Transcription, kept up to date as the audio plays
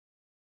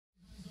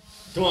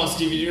Come on,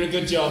 Steve, you're doing a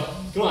good job.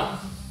 Come on.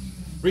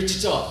 Reach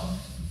the top.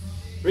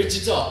 Reach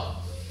the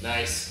top.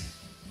 Nice.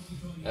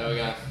 There we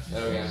go.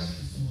 There we go.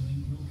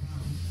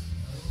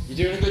 You're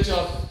doing a good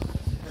job.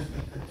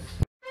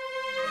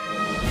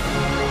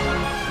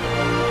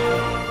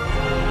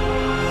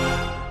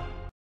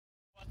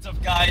 What's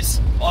up,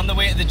 guys? On the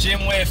way to the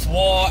gym with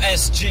War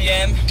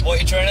SGM. What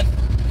are you training?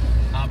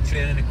 I'm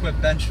training a quick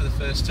bench for the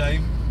first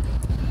time.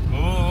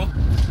 Ooh.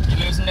 You're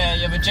losing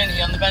your virginity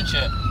on the bench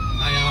here?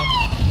 I am.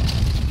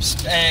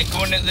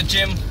 Going into the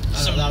gym.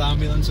 That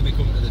ambulance will be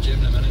coming to the gym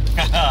in a minute.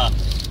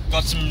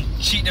 Got some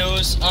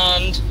Cheetos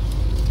and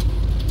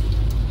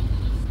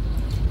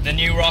the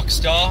new rock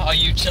star. Are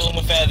you chilling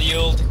with the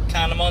old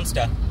can of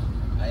Monster?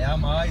 I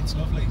am, it's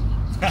lovely.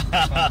 It's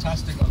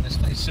fantastic on this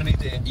nice sunny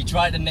day. You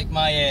tried to nick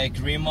my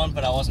green one,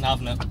 but I wasn't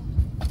having it.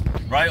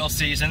 Right, I'll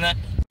see you in there.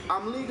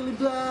 I'm legally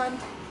blind.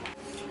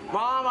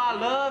 Mom, I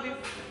love you.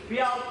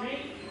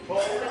 PLP,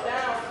 hold it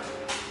down.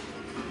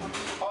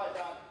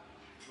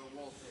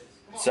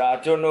 So I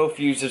don't know if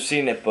you have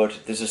seen it,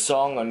 but there's a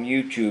song on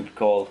YouTube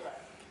called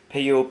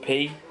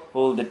POP,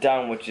 Hold It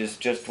Down, which is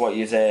just what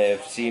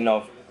you've seen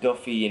of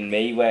Duffy and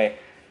Me, where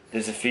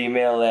there's a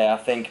female there, I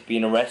think,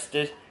 being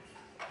arrested,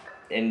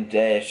 and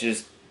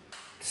she's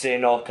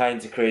saying all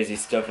kinds of crazy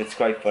stuff. It's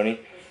quite funny.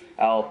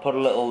 I'll put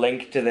a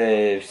link to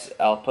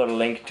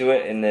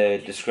it in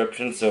the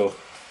description. So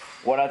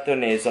what I've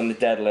done is, on the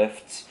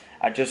deadlifts,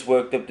 I just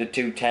worked up to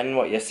 210,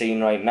 what you're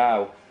seeing right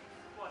now,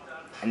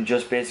 and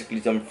just basically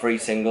done 3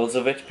 singles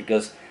of it,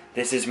 because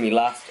this is my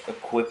last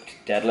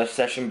equipped deadlift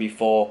session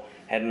before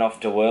heading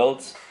off to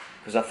Worlds,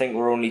 because I think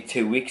we're only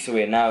 2 weeks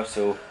away now,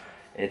 so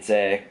it's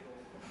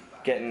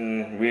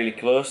getting really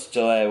close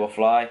till we'll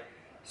fly.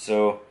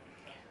 So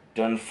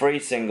done 3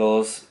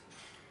 singles,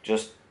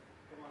 just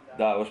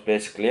that was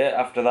basically it.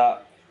 After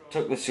that,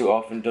 took the suit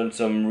off and done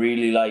some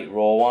really light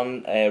raw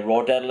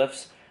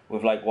deadlifts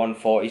with like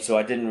 140, so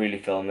I didn't really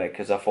film it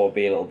because I thought it'd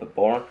be a little bit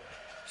boring.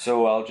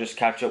 So I'll just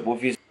catch up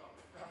with you.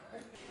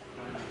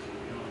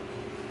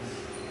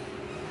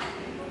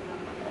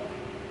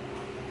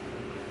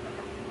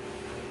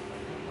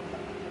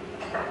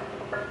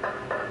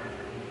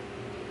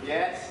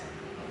 Yes.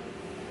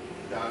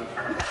 Done.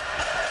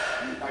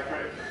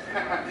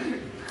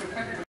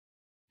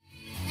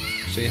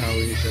 See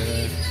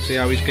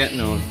how he's getting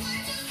on.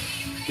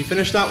 You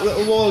finished that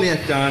little wall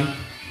yet, Dan?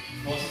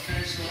 What's the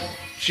finish wall?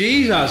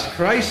 Jesus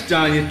Christ,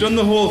 Dan, you've done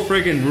the whole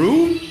friggin'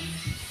 room?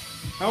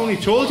 I only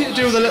told you to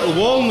do the little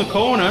wall in the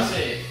corner.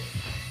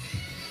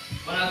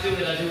 When I do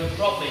it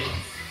properly.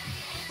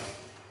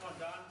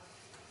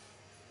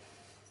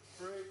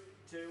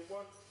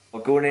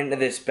 Well, going into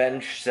this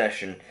bench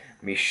session,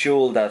 my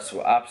shoulders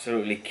were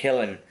absolutely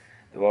killing.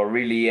 They were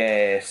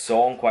really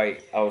sore and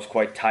I was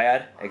quite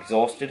tired,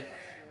 exhausted,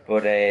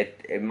 but I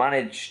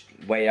managed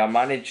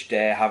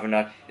having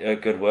a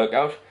good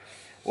workout.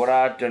 What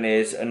I've done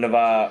is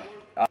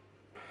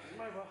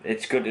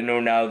it's good to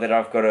know now that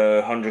I've got a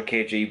 100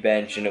 kg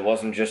bench and it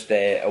wasn't just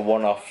a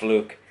one-off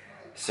fluke.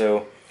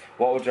 So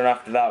what we've done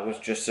after that was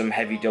just some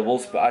heavy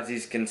doubles, but as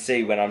you can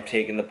see when I'm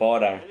taking the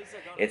bar down,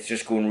 it's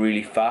just going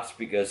really fast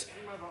because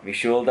my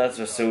shoulders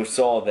were so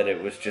sore that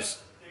it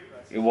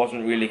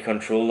wasn't really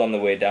controlled on the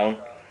way down.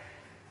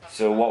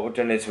 So what we've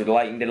done is we've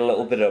lightened it a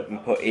little bit up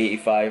and put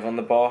 85 on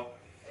the bar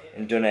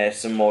and done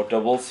some more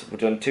doubles. We've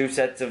done 2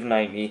 sets of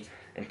 90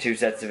 and 2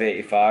 sets of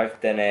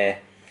 85. Then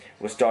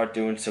we'll start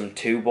doing some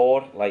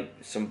board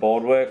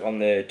work on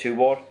the 2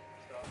 board,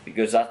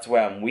 because that's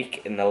where I'm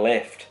weak in the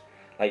lift,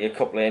 like a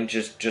couple of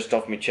inches just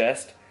off my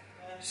chest.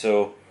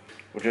 So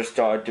we just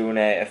started doing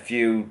a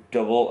few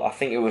I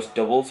think it was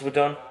doubles we've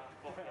done.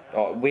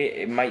 Oh, wait,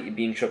 it might have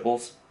been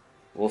triples.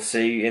 We'll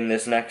see in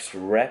this next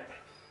rep.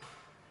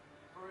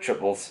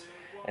 Triples.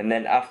 And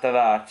then after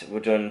that,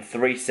 we've done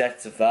 3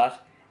 sets of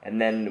that.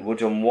 And then we've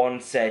done 1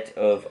 set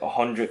of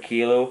 100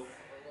 kilo.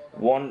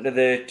 1 to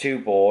the 2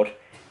 board.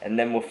 And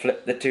then we'll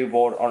flip the 2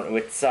 board onto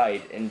its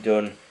side and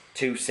done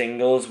 2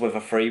 singles with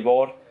a 3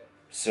 board.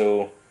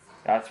 So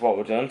that's what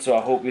we've done. So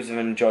I hope you have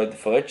enjoyed the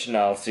footage, and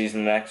I'll see you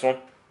in the next one.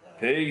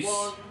 Peace.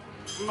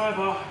 My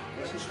bar.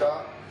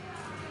 Start.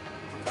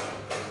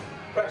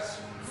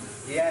 Press.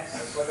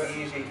 Yes,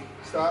 easy.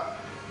 Start.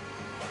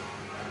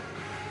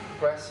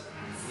 Press.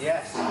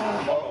 Yes.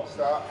 Hold.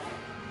 Start.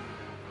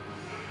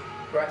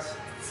 Press.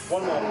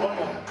 One more.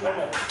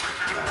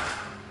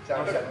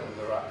 10 seconds of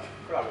the rack.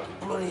 Grab it.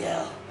 Bloody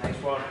hell. Nice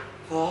one.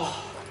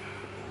 Oh.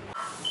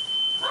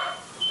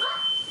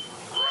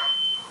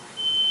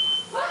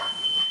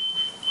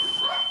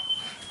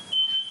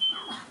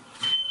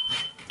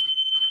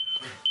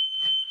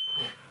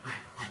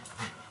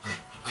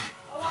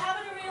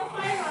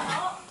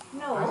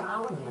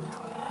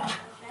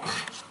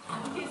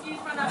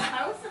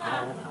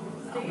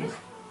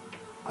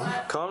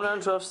 Calm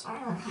down, Truffs.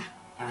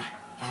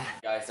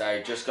 Guys,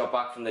 I just got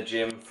back from the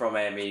gym from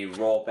a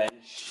raw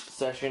bench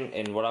session,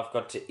 and what I've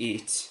got to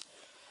eat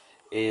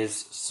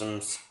is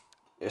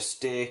a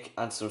steak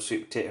and some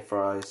sweet potato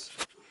fries.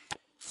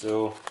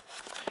 So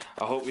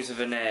I hope you've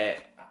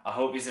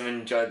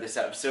enjoyed this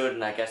episode,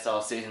 and I guess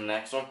I'll see you in the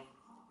next one.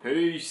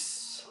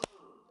 Peace.